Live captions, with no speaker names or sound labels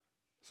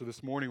So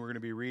this morning we're going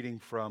to be reading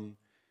from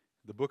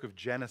the book of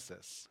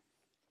Genesis.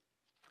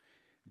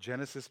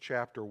 Genesis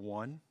chapter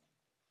 1,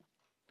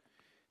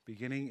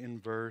 beginning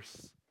in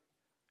verse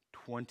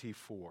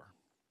 24.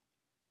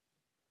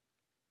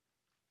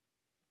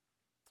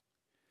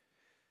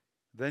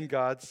 Then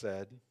God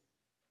said,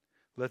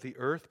 "Let the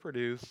earth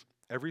produce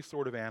every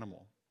sort of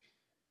animal,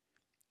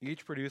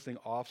 each producing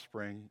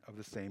offspring of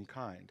the same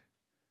kind,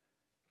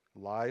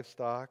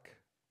 livestock,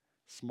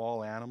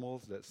 small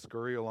animals that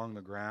scurry along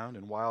the ground,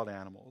 and wild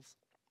animals."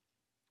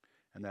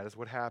 And that is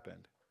what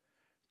happened.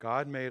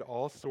 God made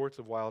all sorts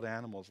of wild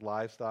animals,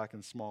 livestock,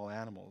 and small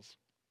animals,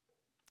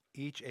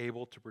 each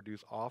able to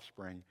produce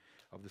offspring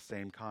of the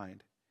same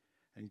kind.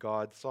 And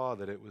God saw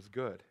that it was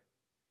good.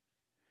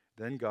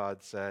 Then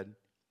God said,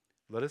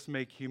 "Let us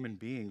make human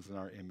beings in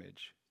our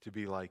image, to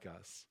be like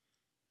us.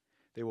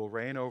 They will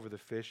reign over the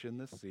fish in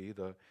the sea,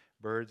 the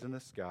birds in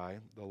the sky,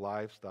 the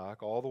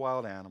livestock, all the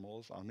wild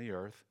animals on the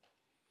earth,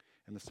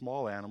 and the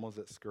small animals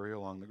that scurry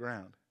along the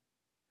ground."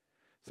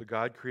 So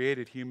God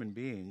created human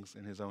beings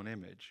in his own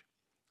image.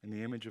 In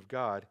the image of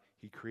God,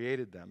 he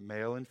created them.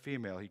 Male and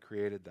female, he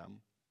created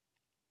them.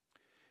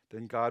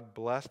 Then God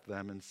blessed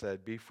them and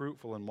said, "Be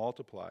fruitful and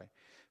multiply.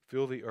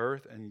 Fill the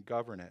earth and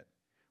govern it.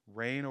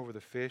 Reign over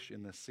the fish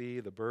in the sea,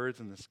 the birds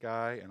in the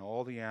sky, and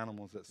all the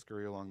animals that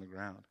scurry along the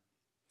ground."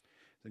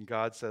 Then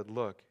God said,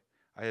 "Look,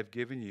 I have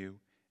given you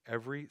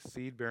every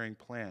seed-bearing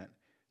plant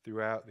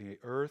throughout the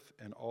earth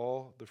and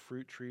all the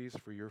fruit trees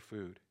for your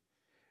food.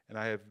 And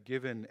I have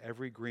given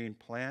every green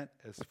plant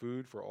as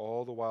food for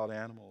all the wild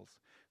animals,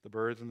 the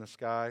birds in the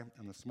sky,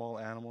 and the small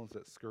animals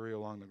that scurry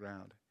along the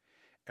ground,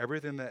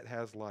 everything that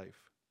has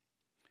life."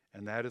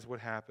 And that is what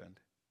happened.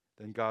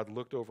 Then God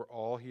looked over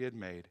all he had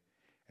made,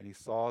 and he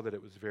saw that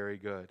it was very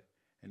good.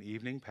 And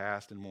evening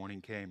passed and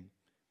morning came,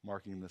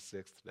 marking the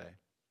sixth day.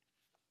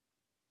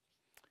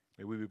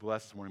 May we be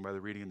blessed this morning by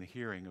the reading and the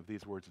hearing of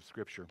these words of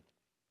Scripture.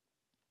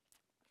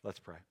 Let's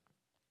pray.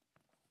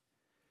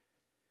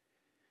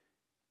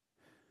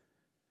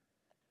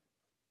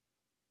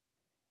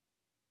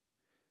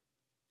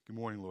 Good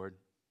morning, Lord.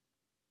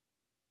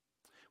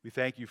 We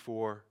thank you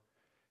for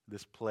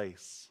this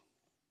place,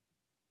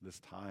 this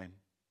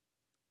time,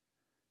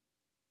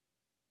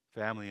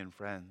 family and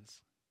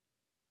friends,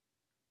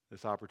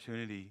 this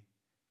opportunity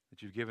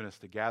that you've given us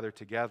to gather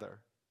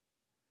together,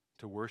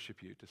 to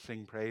worship you, to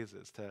sing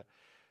praises,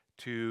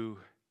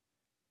 to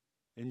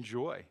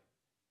enjoy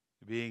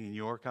being in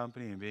your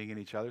company and being in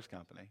each other's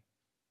company.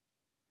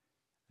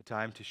 A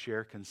time to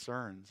share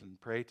concerns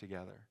and pray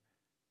together.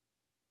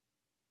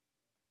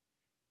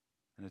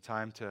 And a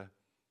time to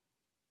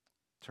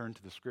turn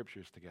to the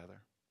Scriptures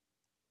together.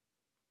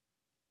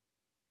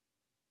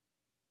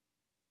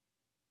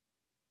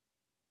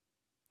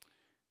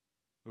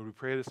 Lord, we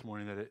pray this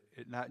morning that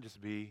it not just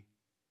be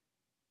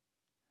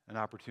an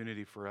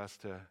opportunity for us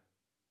to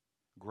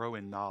grow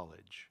in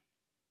knowledge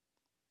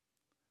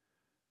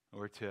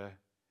or to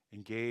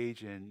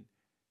engage in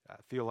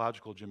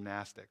theological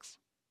gymnastics,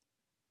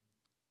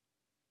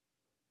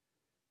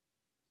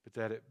 but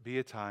that it be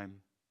a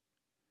time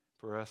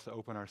for us to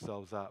open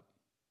ourselves up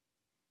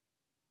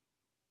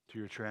to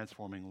your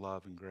transforming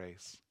love and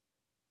grace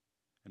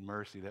and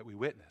mercy that we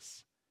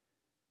witness,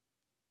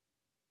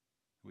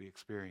 we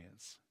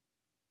experience.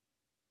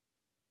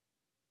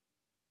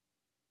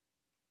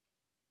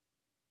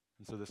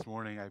 And so this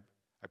morning, I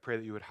pray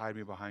that you would hide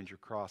me behind your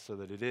cross so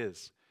that it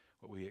is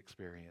what we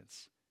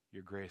experience,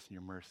 your grace and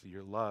your mercy,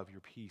 your love,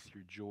 your peace,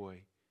 your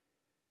joy,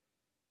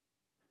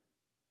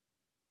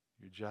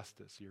 your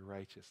justice, your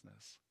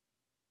righteousness.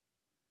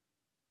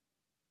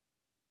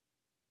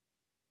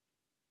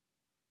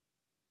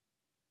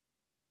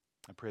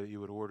 I pray that you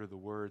would order the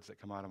words that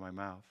come out of my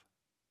mouth.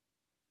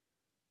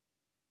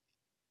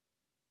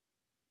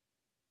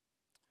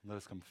 Let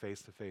us come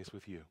face to face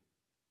with you.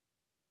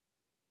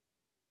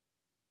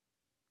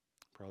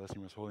 For all this in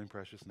your most holy and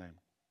precious name.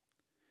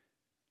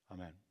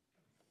 Amen.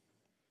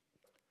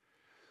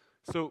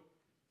 So,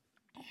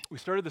 we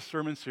started this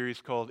sermon series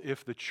called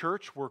 "If the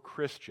Church Were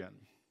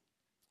Christian"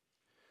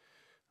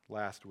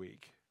 last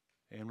week.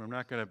 And I'm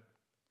not going to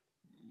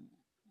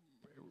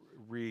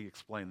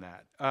re-explain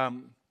that.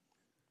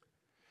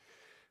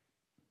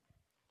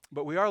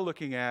 But we are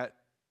looking at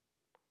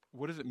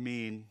what does it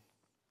mean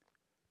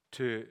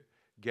to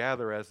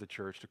gather as the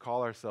church, to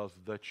call ourselves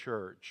the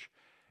church,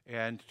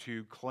 and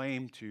to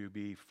claim to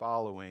be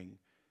following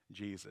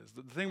Jesus.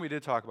 The thing we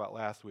did talk about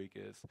last week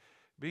is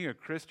being a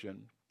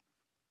Christian,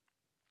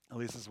 at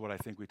least this is what I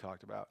think we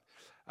talked about.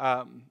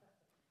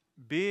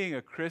 Being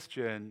a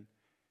Christian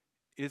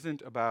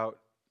isn't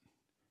about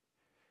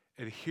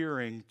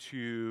adhering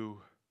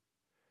to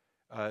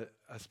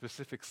a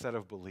specific set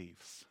of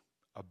beliefs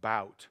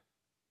about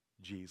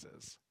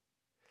Jesus.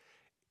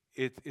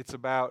 It's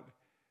about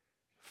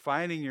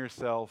finding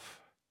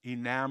yourself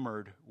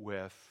enamored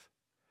with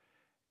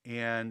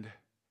and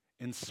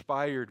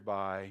inspired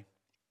by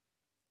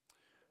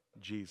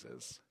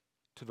Jesus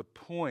to the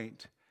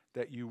point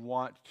that you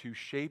want to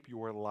shape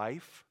your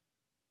life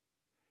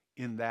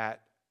in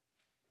that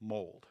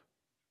mold.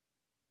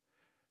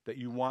 that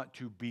you want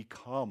to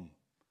become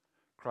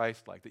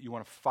Christ-like, that you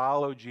want to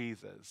follow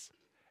Jesus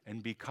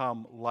and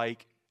become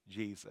like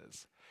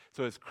Jesus.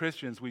 So as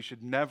Christians, we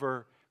should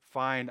never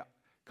find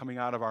coming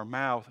out of our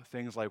mouth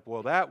things like,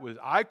 well,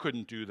 I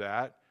couldn't do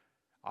that.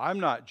 I'm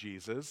not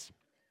Jesus.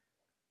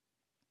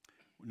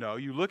 No,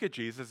 you look at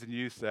Jesus and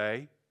you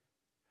say,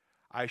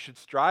 I should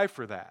strive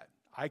for that.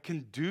 I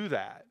can do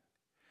that.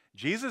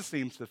 Jesus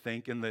seems to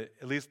think, at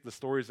least the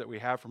stories that we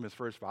have from his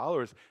first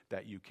followers,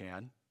 that you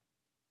can.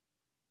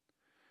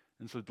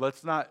 And so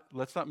let's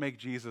not make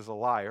Jesus a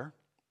liar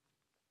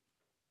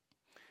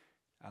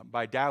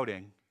by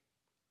doubting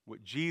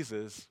what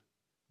Jesus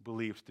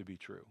believes to be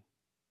true.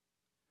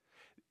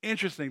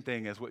 Interesting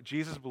thing is what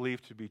Jesus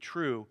believed to be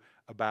true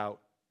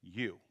about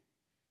you.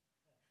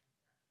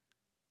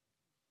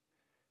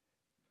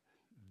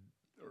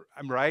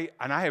 I'm right,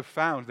 and I have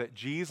found that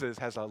Jesus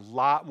has a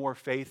lot more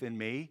faith in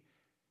me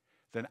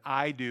than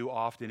I do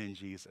often in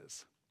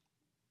Jesus.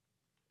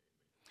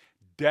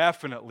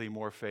 Definitely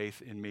more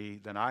faith in me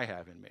than I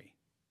have in me.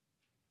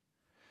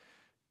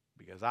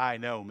 Because I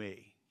know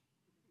me.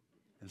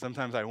 And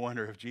sometimes I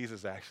wonder if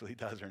Jesus actually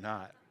does or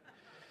not.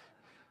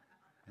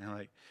 And I'm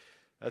like,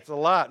 that's a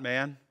lot,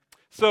 man.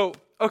 So,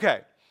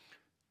 okay.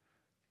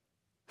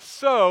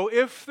 So,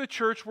 if the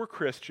church were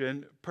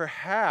Christian,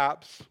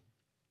 perhaps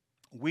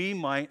we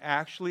might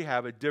actually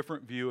have a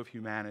different view of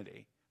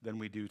humanity than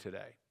we do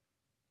today.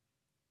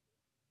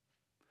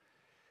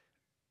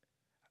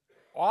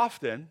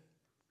 Often,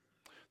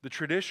 the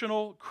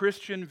traditional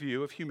Christian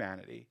view of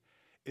humanity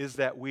is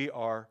that we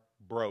are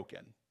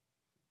broken,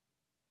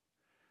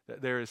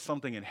 that there is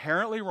something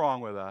inherently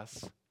wrong with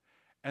us,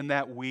 and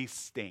that we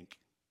stink.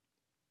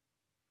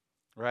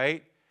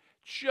 Right?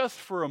 Just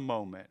for a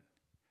moment,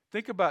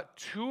 think about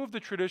two of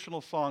the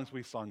traditional songs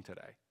we sung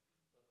today.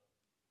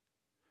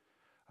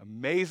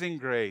 Amazing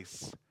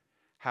Grace,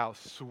 how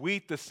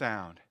sweet the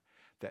sound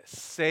that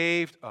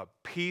saved a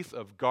piece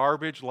of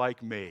garbage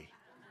like me.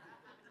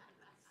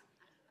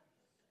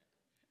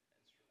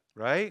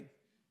 Right?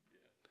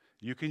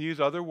 You can use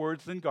other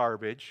words than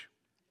garbage,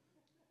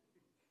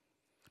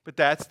 but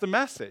that's the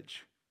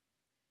message.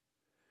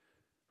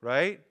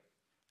 Right?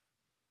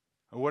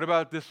 And what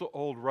about this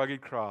old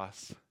rugged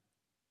cross?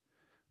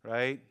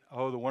 Right?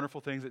 Oh, the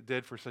wonderful things it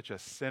did for such a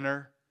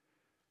sinner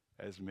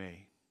as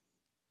me.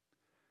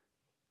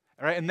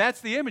 All right, and that's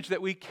the image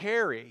that we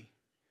carry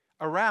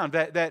around,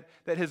 that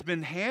has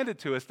been handed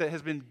to us, that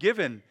has been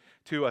given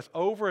to us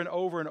over and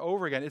over and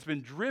over again. It's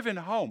been driven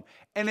home.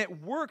 And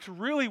it works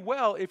really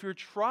well if you're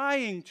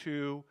trying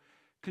to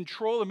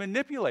control and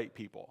manipulate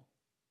people.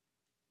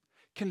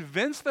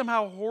 Convince them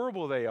how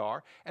horrible they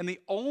are, and the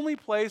only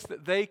place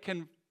that they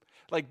can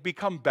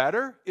become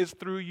better is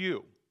through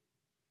you.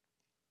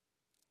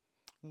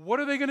 What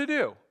are they going to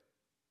do?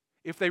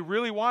 If they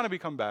really want to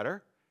become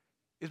better,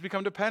 is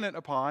become dependent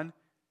upon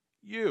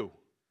you.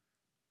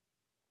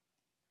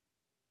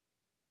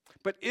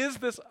 But is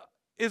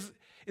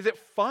it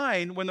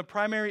fine when the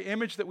primary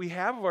image that we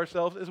have of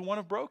ourselves is one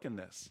of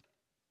brokenness?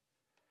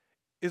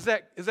 Is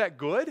that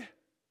good?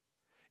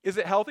 Is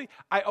it healthy?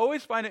 I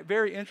always find it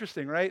very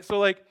interesting, right?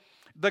 So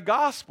the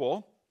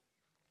gospel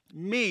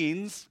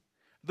means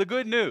the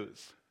good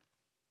news.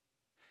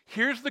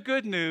 Here's the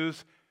good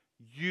news: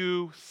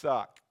 you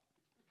suck.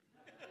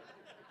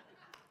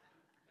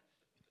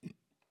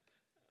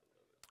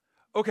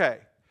 Okay,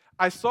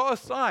 I saw a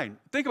sign.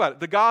 Think about it.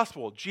 The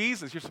gospel,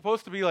 Jesus, you're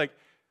supposed to be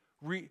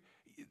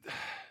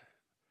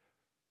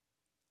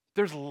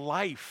there's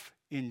life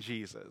in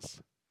Jesus,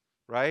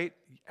 right?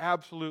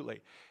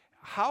 Absolutely.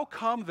 How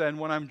come then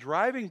when I'm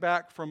driving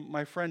back from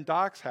my friend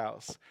Doc's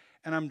house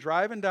and I'm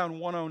driving down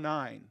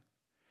 109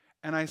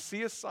 and I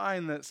see a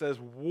sign that says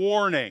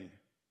warning,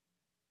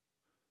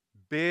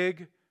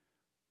 big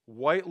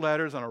white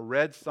letters on a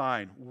red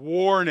sign,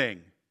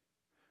 warning,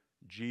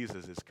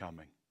 Jesus is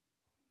coming.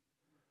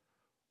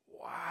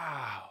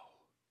 Wow.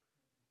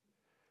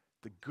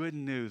 The good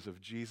news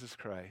of Jesus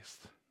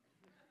Christ.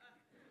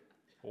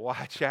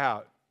 Watch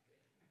out.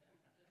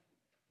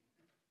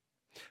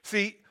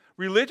 See,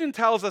 religion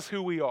tells us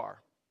who we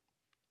are.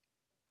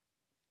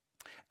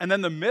 And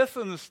then the myths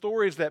and the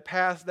stories that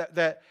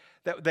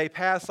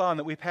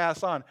we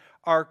pass on,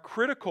 are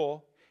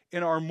critical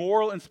in our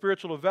moral and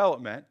spiritual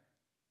development.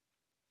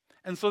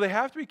 And so they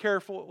have to be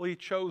carefully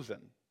chosen.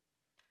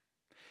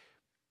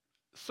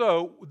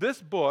 So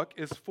this book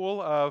is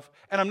full of,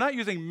 and I'm not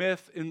using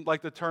myth in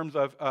the terms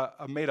of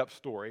a made-up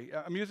story.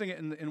 I'm using it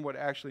in what it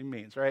actually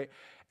means, right?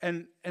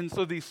 And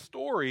so these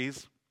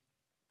stories,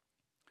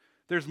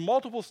 there's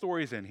multiple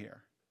stories in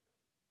here.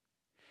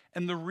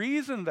 And the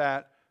reason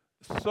that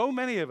so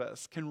many of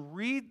us can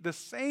read the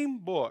same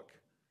book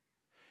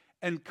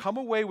and come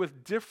away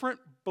with different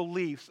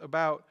beliefs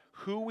about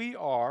who we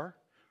are,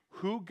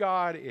 who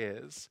God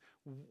is,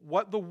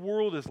 what the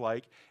world is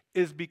like,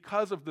 is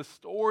because of the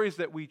stories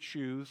that we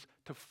choose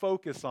to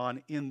focus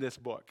on in this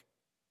book.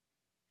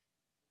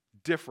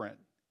 Different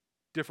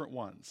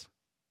ones.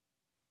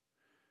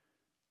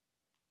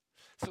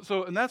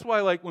 So and that's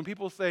why when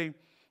people say,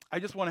 I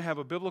just want to have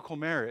a biblical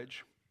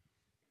marriage,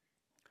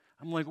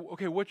 I'm like,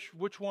 okay,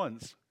 which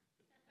ones?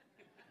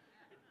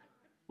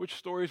 Which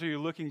stories are you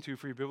looking to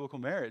for your biblical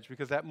marriage?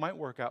 Because that might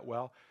work out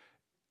well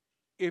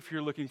if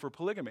you're looking for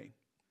polygamy.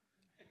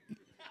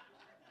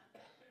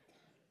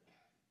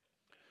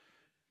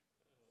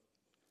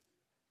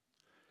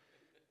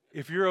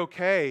 If you're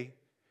okay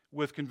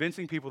with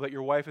convincing people that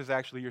your wife is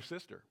actually your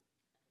sister,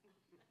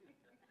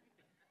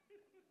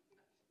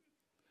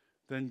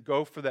 then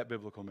go for that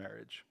biblical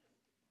marriage.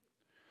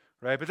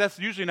 Right? But that's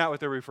usually not what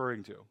they're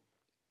referring to.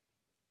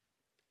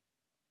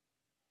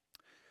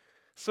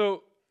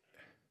 So,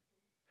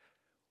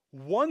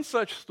 one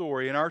such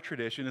story in our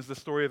tradition is the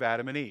story of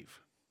Adam and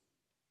Eve.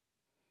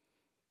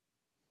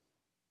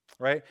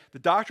 Right? The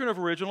doctrine of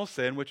original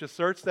sin, which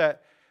asserts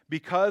that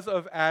because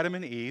of Adam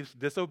and Eve's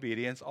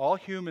disobedience, all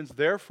humans,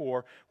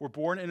 therefore, were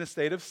born in a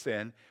state of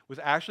sin, was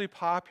actually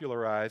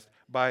popularized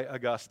by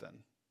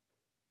Augustine.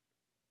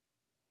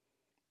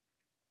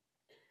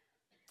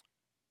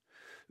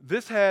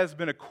 This has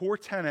been a core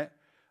tenet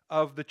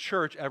of the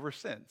church ever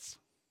since.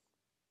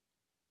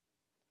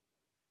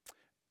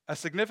 A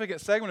significant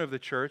segment of the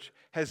church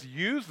has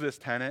used this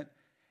tenet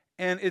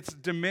and its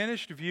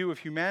diminished view of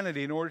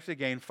humanity in order to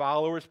gain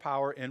followers,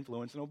 power,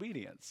 influence, and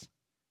obedience.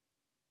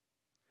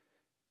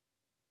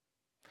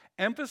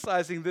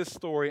 Emphasizing this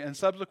story and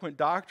subsequent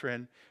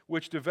doctrine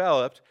which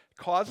developed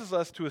causes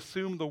us to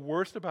assume the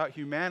worst about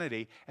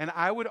humanity, and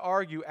I would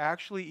argue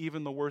actually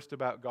even the worst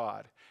about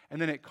God.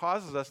 And then it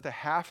causes us to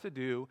have to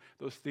do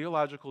those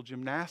theological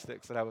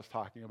gymnastics that I was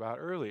talking about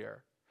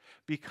earlier.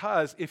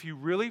 Because if you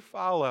really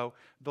follow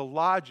the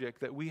logic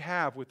that we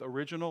have with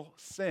original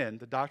sin,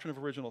 the doctrine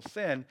of original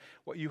sin,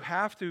 what you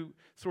have to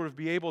sort of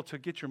be able to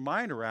get your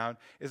mind around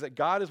is that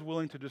God is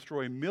willing to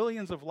destroy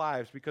millions of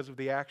lives because of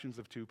the actions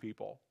of two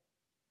people.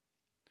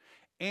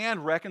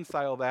 And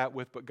reconcile that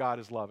with, but God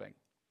is loving.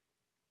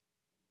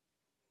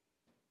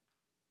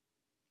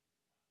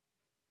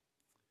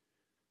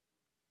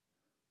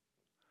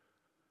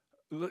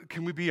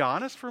 Can we be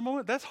honest for a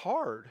moment? That's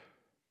hard.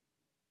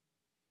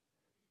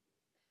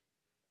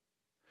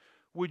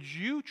 Would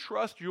you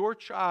trust your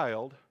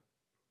child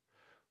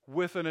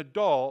with an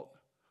adult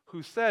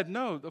who said,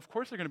 no, of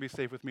course they're going to be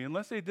safe with me.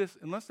 Unless they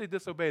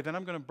disobey, then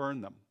I'm going to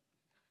burn them.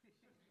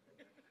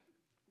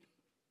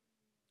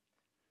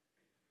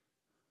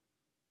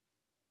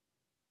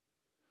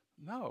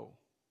 No.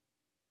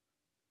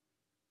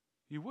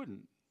 You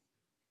wouldn't.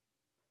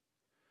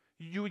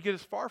 You would get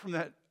as far from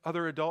that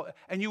other adult,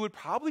 and you would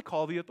probably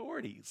call the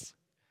authorities.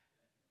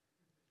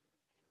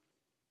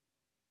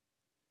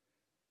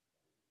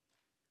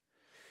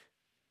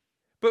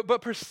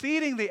 But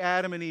preceding the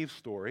Adam and Eve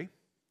story,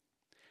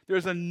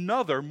 there's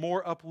another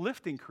more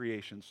uplifting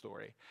creation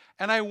story.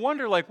 And I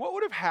wonder, what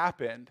would have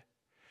happened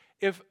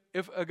if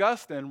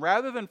Augustine,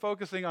 rather than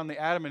focusing on the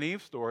Adam and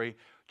Eve story,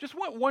 just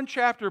went one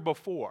chapter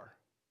before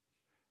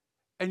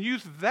and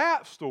used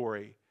that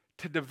story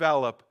to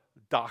develop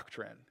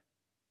doctrine?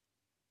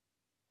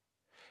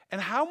 And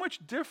how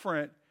much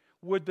different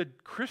would the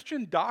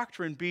Christian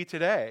doctrine be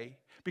today?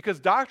 Because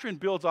doctrine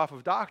builds off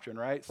of doctrine,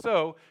 right?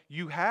 So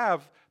you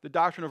have the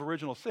doctrine of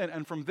original sin,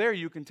 and from there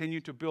you continue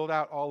to build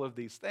out all of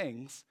these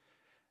things.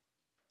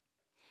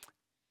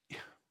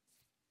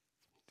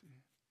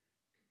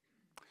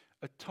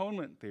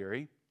 Atonement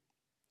theory,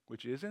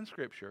 which is in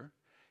Scripture,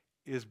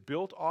 is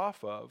built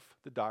off of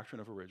the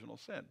doctrine of original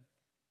sin.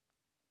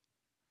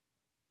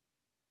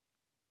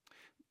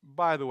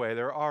 By the way,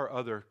 there are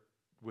other,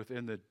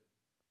 within the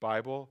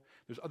Bible,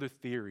 there's other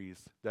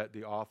theories that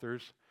the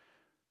authors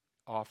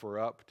offer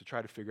up to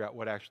try to figure out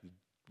what actually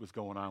was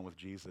going on with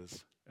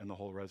Jesus and the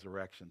whole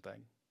resurrection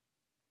thing.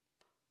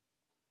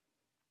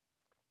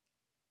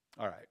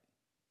 All right.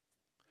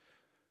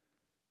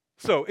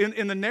 So,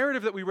 in the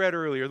narrative that we read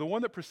earlier, the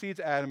one that precedes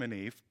Adam and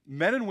Eve,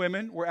 men and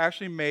women were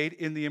actually made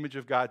in the image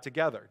of God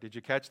together. Did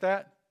you catch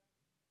that?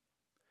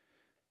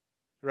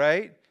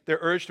 Right? They're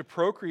urged to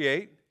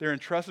procreate. They're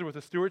entrusted with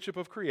the stewardship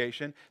of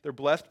creation. They're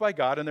blessed by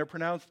God, and they're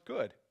pronounced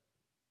good.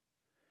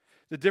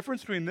 The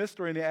difference between this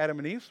story and the Adam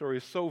and Eve story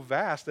is so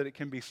vast that it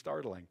can be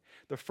startling.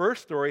 The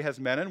first story has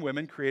men and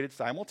women created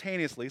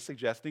simultaneously,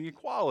 suggesting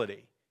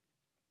equality.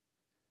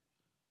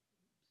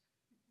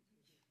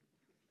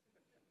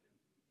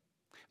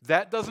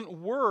 That doesn't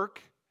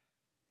work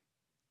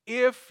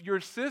if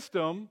your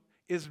system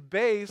is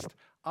based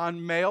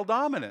on male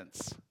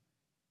dominance.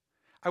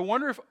 I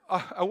wonder if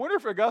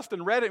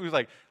Augustine read it and was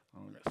like,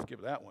 oh, I'm going to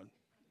skip that one.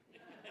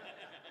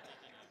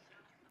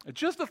 It's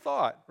just a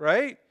thought,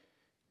 right?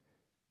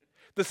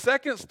 The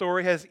second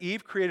story has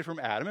Eve created from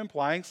Adam,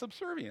 implying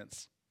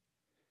subservience.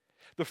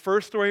 The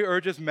first story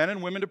urges men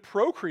and women to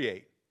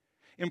procreate,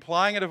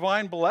 implying a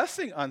divine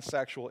blessing on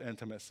sexual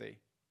intimacy.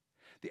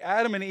 The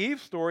Adam and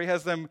Eve story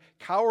has them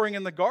cowering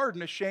in the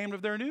garden, ashamed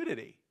of their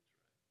nudity.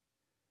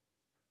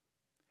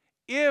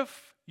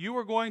 If you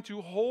are going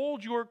to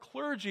hold your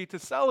clergy to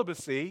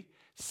celibacy,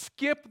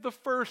 skip the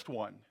first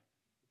one.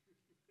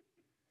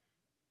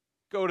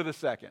 Go to the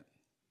second.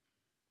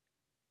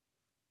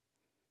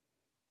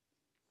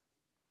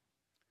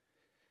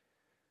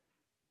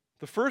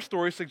 The first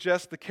story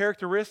suggests the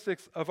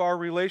characteristics of our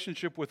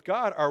relationship with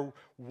God are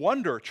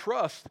wonder,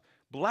 trust,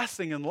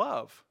 blessing, and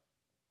love.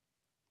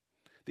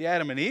 The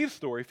Adam and Eve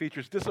story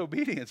features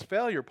disobedience,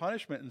 failure,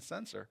 punishment, and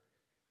censure.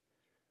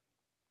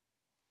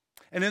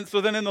 And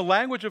so then in the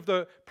language of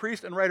the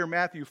priest and writer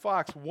Matthew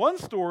Fox, one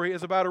story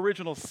is about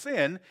original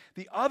sin,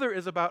 the other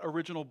is about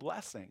original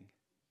blessing.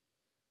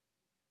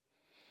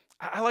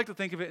 I like to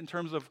think of it in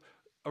terms of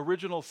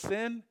original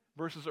sin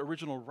versus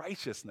original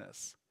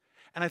righteousness.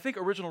 And I think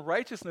original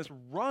righteousness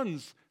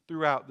runs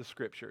throughout the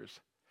scriptures,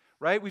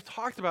 right? We've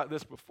talked about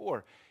this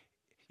before.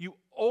 You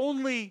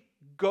only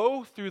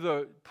go through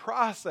the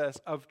process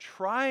of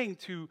trying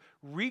to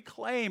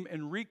reclaim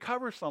and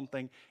recover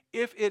something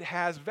if it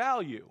has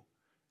value.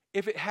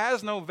 If it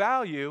has no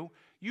value,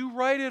 you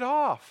write it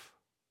off.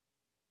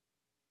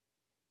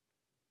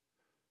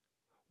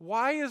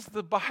 Why is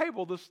the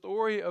Bible the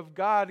story of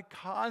God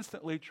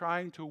constantly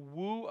trying to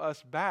woo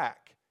us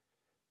back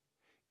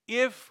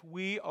if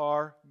we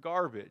are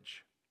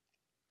garbage?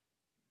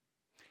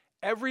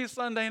 Every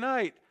Sunday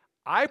night,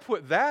 I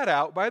put that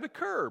out by the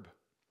curb.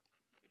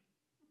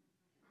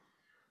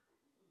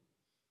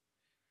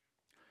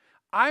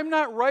 I'm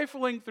not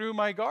rifling through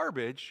my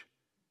garbage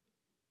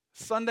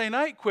Sunday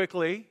night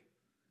quickly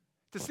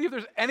to see if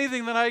there's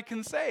anything that I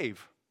can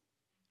save.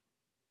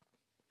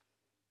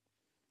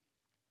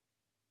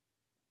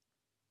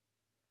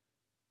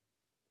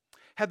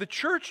 Had the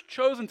church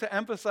chosen to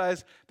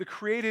emphasize the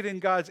created in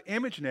God's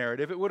image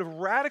narrative, it would have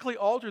radically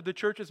altered the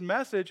church's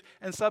message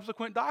and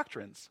subsequent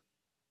doctrines.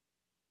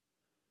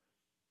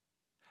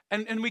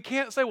 And we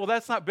can't say, well,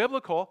 that's not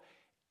biblical.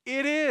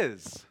 It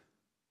is.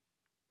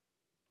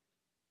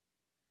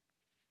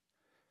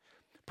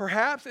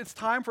 Perhaps it's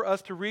time for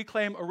us to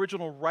reclaim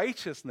original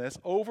righteousness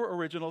over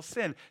original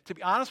sin. To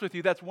be honest with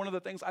you, that's one of the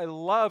things I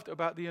loved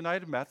about the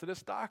United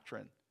Methodist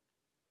doctrine.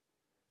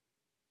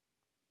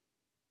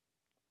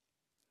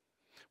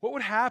 What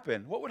would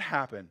happen? What would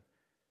happen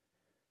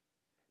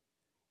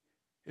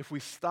if we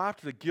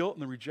stopped the guilt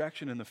and the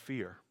rejection and the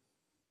fear?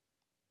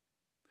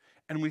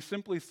 And we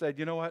simply said,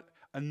 you know what?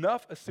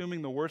 Enough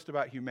assuming the worst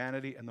about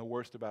humanity and the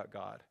worst about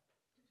God.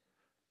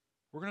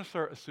 We're going to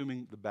start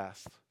assuming the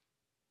best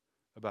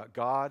about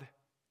God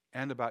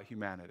and about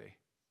humanity.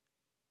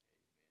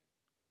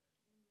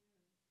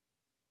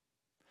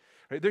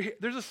 Right,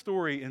 there's a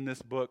story in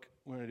this book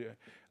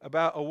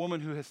about a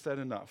woman who has said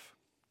enough.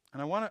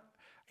 And I want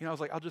to, I was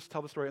like, I'll just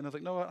tell the story. And I was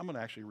like, no, I'm going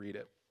to actually read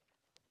it.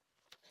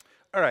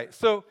 All right,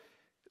 so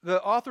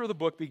the author of the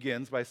book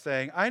begins by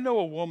saying, I know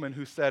a woman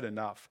who said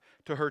enough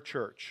to her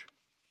church.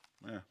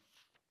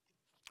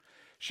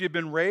 She had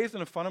been raised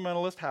in a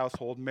fundamentalist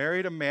household,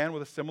 married a man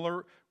with a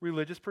similar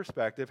religious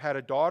perspective, had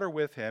a daughter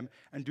with him,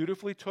 and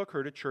dutifully took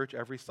her to church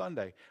every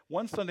Sunday.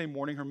 One Sunday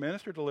morning, her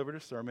minister delivered a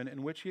sermon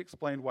in which he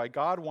explained why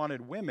God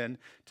wanted women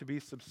to be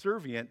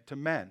subservient to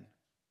men.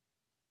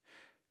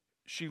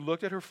 She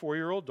looked at her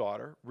 4-year-old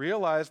daughter,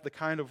 realized the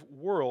kind of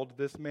world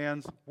this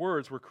man's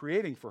words were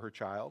creating for her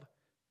child,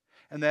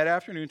 and that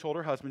afternoon told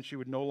her husband she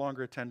would no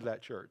longer attend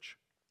that church.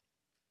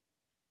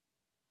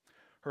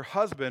 Her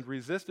husband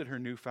resisted her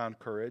newfound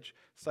courage,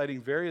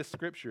 citing various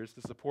scriptures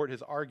to support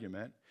his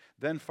argument,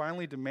 then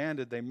finally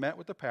demanded they met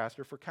with the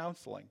pastor for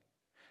counseling.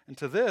 And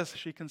to this,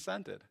 she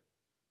consented.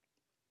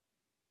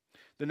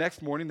 The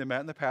next morning, they met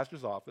in the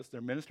pastor's office.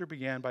 Their minister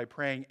began by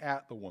praying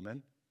at the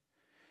woman,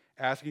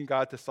 asking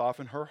God to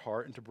soften her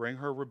heart and to bring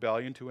her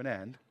rebellion to an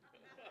end.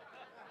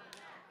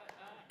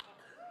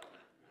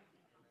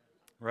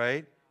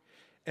 Right?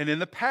 And in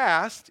the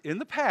past,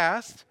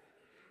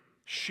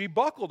 she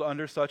buckled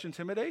under such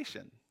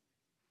intimidation.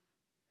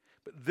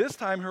 But this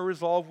time her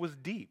resolve was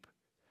deep.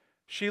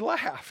 She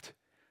laughed,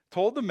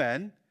 told the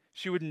men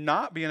she would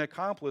not be an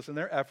accomplice in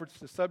their efforts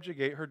to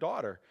subjugate her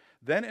daughter,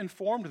 then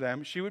informed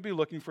them she would be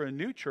looking for a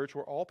new church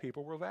where all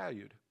people were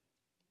valued.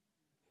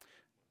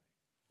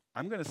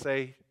 I'm going to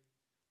say,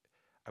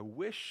 I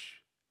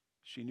wish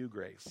she knew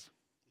grace.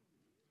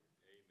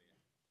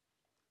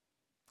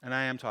 Amen. And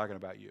I am talking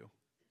about you.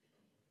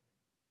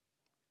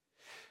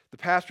 The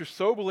pastor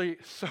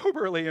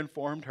soberly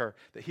informed her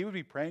that he would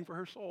be praying for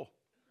her soul.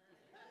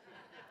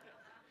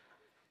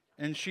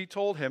 And she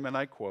told him, and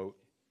I quote,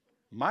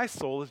 "My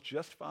soul is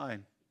just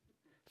fine.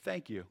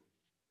 Thank you.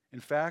 In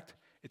fact,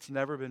 it's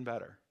never been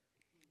better."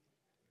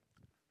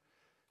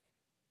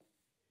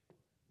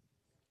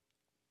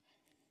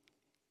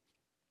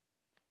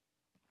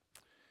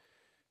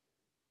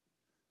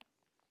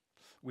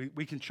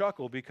 We can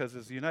chuckle because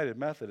as United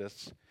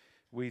Methodists,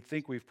 we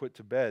think we've put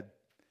to bed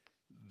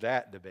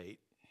that debate.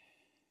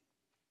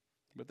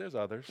 But there's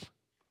others.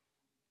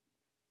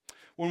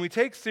 When we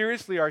take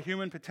seriously our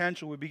human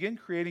potential, we begin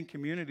creating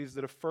communities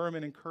that affirm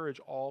and encourage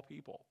all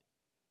people.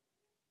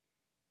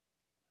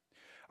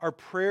 Our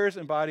prayers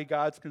embody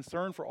God's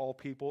concern for all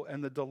people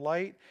and the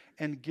delight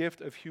and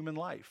gift of human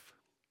life.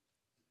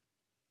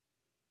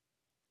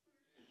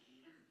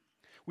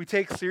 We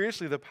take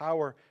seriously the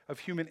power of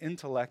human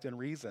intellect and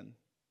reason.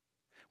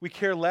 We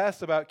care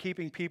less about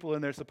keeping people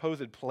in their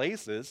supposed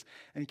places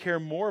and care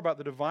more about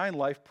the divine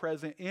life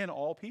present in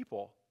all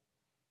people.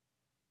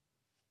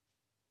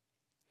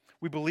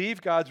 We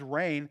believe God's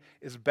reign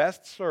is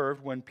best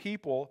served when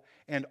people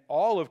and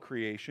all of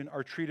creation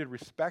are treated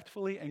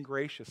respectfully and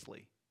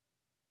graciously.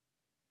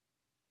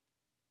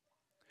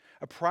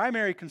 A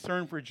primary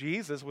concern for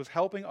Jesus was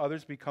helping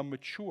others become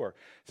mature,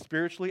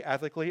 spiritually,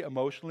 ethically,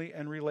 emotionally,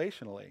 and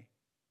relationally.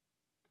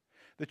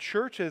 The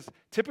church has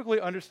typically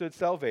understood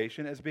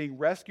salvation as being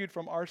rescued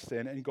from our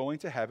sin and going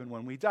to heaven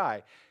when we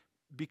die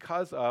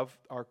because of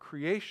our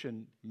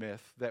creation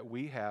myth that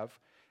we have,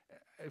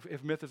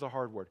 if myth is a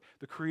hard word,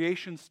 the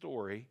creation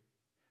story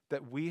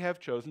that we have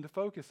chosen to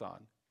focus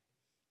on.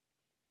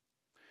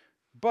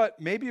 But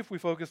maybe if we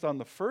focused on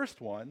the first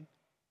one,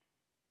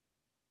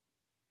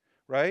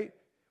 right,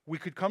 we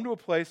could come to a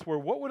place where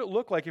what would it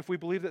look like if we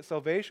believed that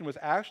salvation was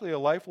actually a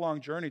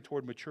lifelong journey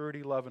toward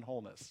maturity, love, and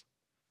wholeness?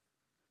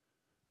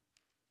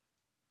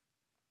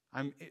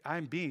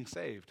 I'm being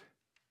saved.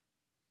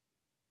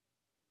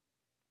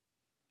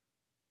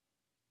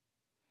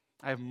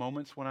 I have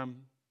moments when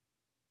I'm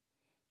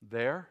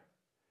there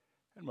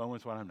and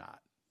moments when I'm not.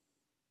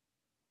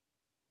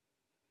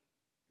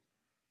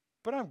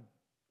 But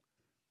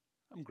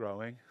I'm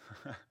growing.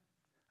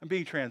 I'm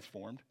being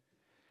transformed.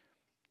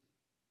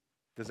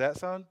 Does that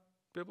sound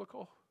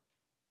biblical?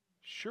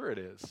 Sure it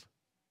is.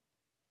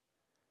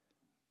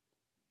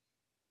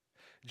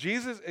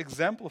 Jesus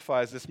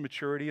exemplifies this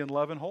maturity in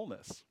love and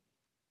wholeness.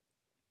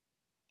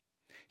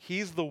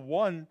 He's the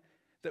one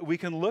that we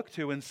can look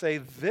to and say,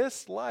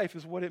 this life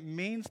is what it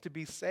means to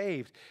be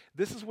saved.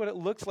 This is what it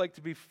looks like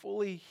to be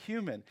fully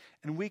human.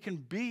 And we can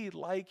be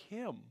like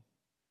him.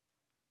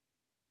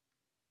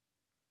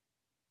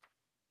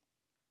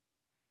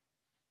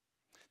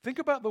 Think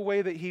about the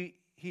way that he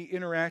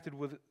interacted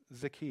with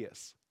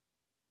Zacchaeus.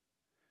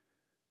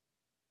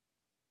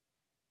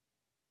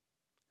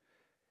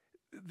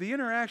 The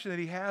interaction that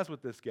he has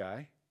with this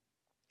guy,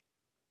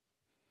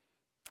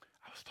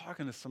 I was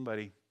talking to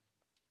somebody,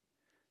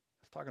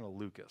 to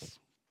Lucas.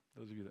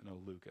 Those of you that know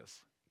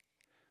Lucas.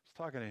 I was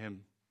talking to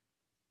him,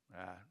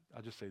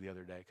 I'll just say the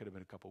other day. It could have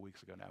been a couple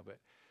weeks ago now, but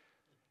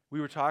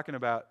we were talking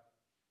about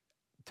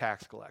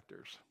tax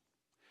collectors.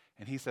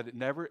 And he said, it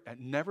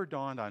never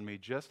dawned on me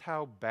just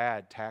how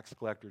bad tax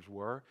collectors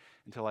were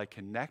until I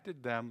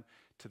connected them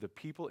to the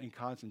people in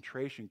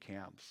concentration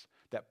camps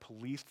that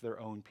policed their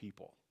own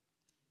people.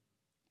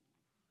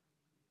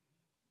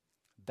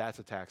 That's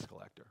a tax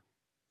collector.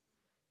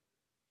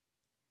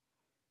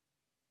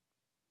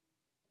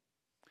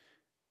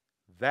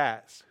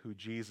 That's who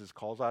Jesus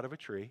calls out of a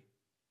tree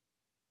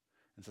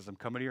and says, I'm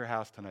coming to your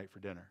house tonight for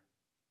dinner.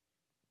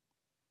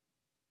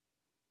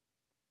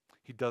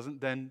 He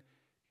doesn't then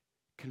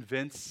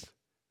convince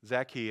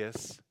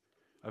Zacchaeus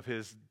of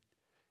his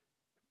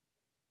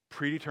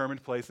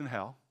predetermined place in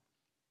hell.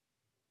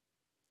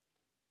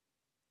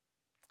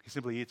 He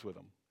simply eats with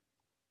him,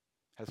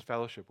 has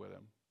fellowship with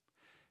him.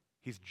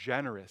 He's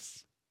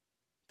generous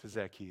to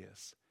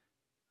Zacchaeus.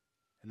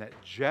 And that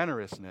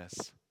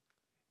generousness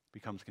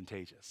becomes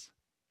contagious.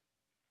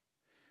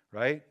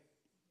 Right?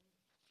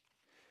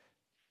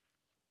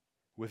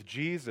 With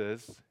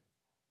Jesus,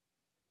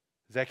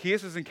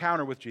 Zacchaeus'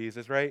 encounter with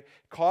Jesus, right,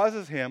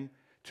 causes him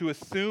to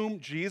assume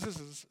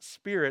Jesus'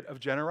 spirit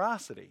of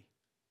generosity.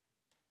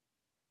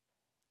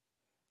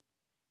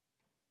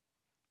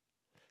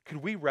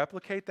 Could we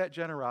replicate that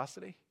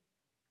generosity?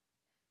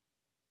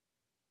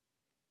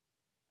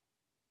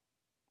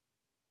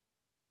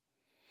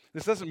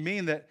 This doesn't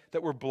mean that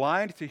we're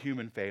blind to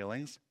human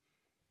failings,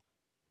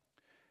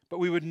 but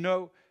we would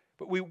no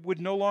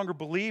longer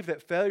believe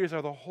that failures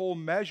are the whole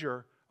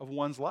measure of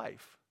one's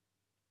life.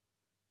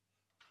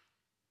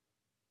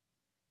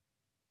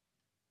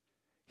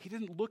 He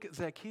didn't look at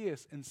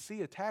Zacchaeus and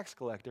see a tax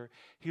collector.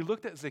 He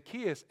looked at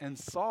Zacchaeus and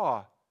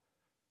saw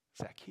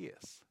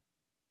Zacchaeus.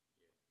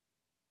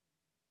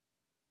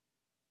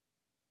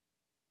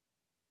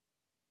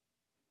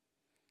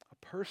 A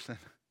person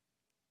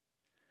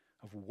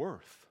of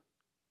worth.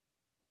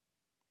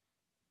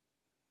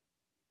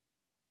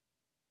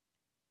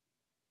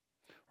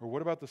 Or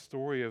what about the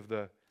story of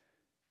the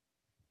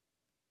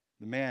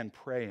man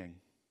praying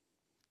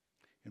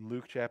in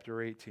Luke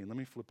chapter 18? Let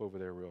me flip over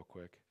there real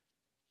quick.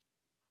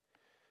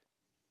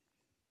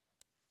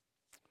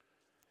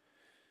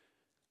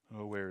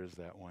 Oh, where is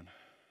that one?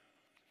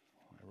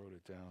 I wrote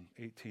it down.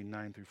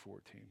 18:9 through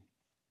 14.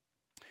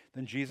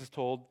 Then Jesus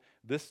told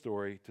this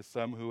story to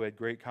some who had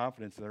great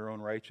confidence in their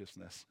own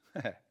righteousness.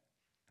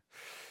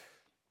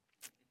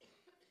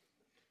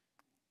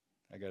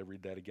 I got to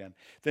read that again.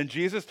 Then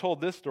Jesus told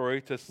this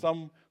story to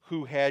some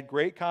who had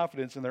great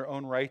confidence in their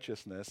own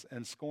righteousness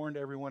and scorned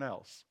everyone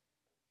else.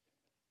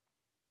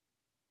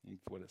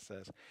 That's what it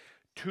says.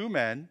 2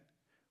 men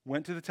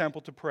went to the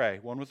temple to pray.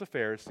 One was a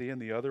Pharisee and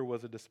the other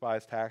was a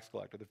despised tax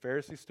collector. The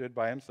Pharisee stood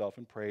by himself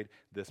and prayed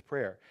this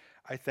prayer.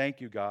 I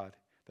thank you, God,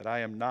 that I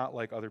am not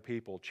like other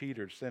people,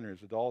 cheaters,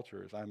 sinners,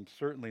 adulterers. I'm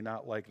certainly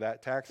not like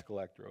that tax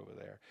collector over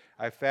there.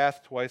 I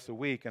fast twice a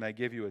week and I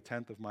give you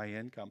 1/10 of my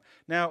income.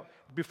 Now,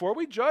 before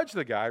we judge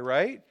the guy,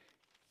 right?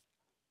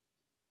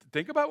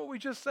 Think about what we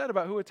just said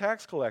about who a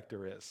tax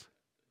collector is.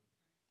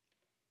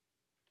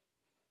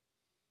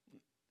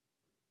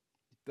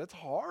 That's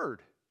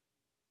hard.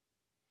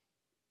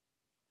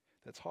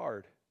 That's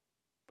hard.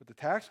 But the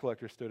tax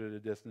collector stood at a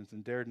distance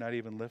and dared not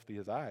even lift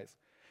his eyes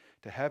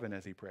to heaven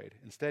as he prayed.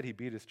 Instead, he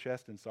beat his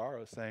chest in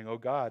sorrow, saying, "O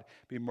God,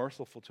 be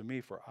merciful to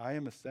me, for I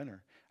am a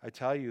sinner. I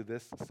tell you,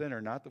 this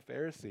sinner, not the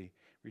Pharisee,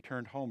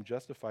 returned home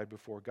justified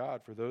before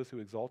God. For those who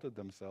exalt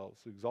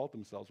themselves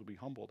will be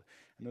humbled,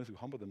 and those who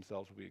humble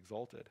themselves will be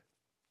exalted."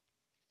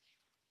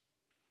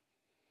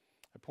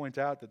 I point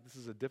out that this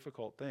is a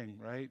difficult thing,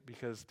 right?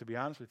 Because to be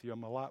honest with you,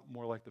 I'm a lot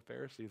more like the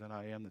Pharisee than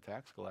I am the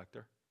tax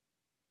collector.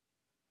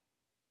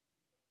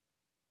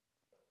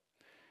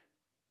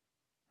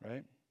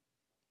 Right?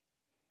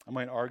 I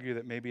might argue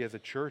that maybe as a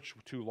church,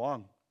 too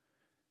long,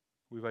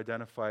 we've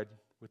identified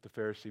with the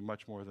Pharisee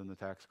much more than the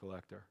tax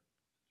collector.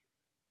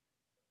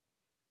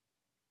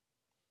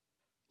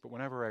 But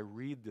whenever I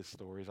read these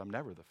stories, I'm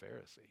never the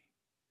Pharisee.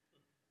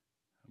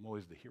 I'm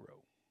always the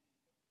hero.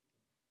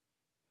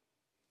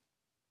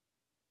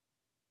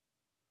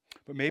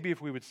 But maybe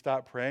if we would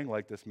stop praying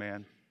like this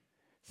man,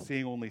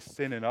 seeing only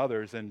sin in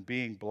others and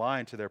being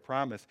blind to their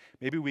promise,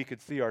 maybe we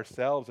could see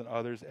ourselves and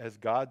others as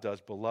God does,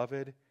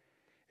 beloved,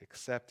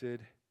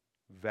 accepted,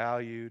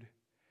 valued,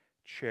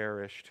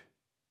 cherished,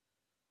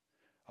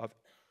 of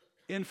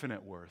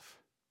infinite worth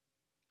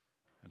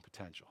and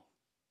potential.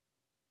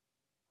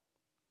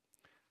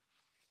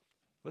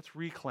 Let's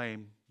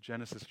reclaim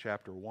Genesis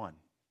chapter 1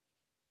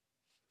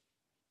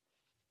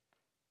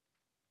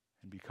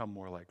 and become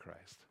more like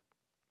Christ.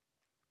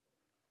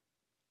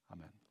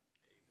 Amen.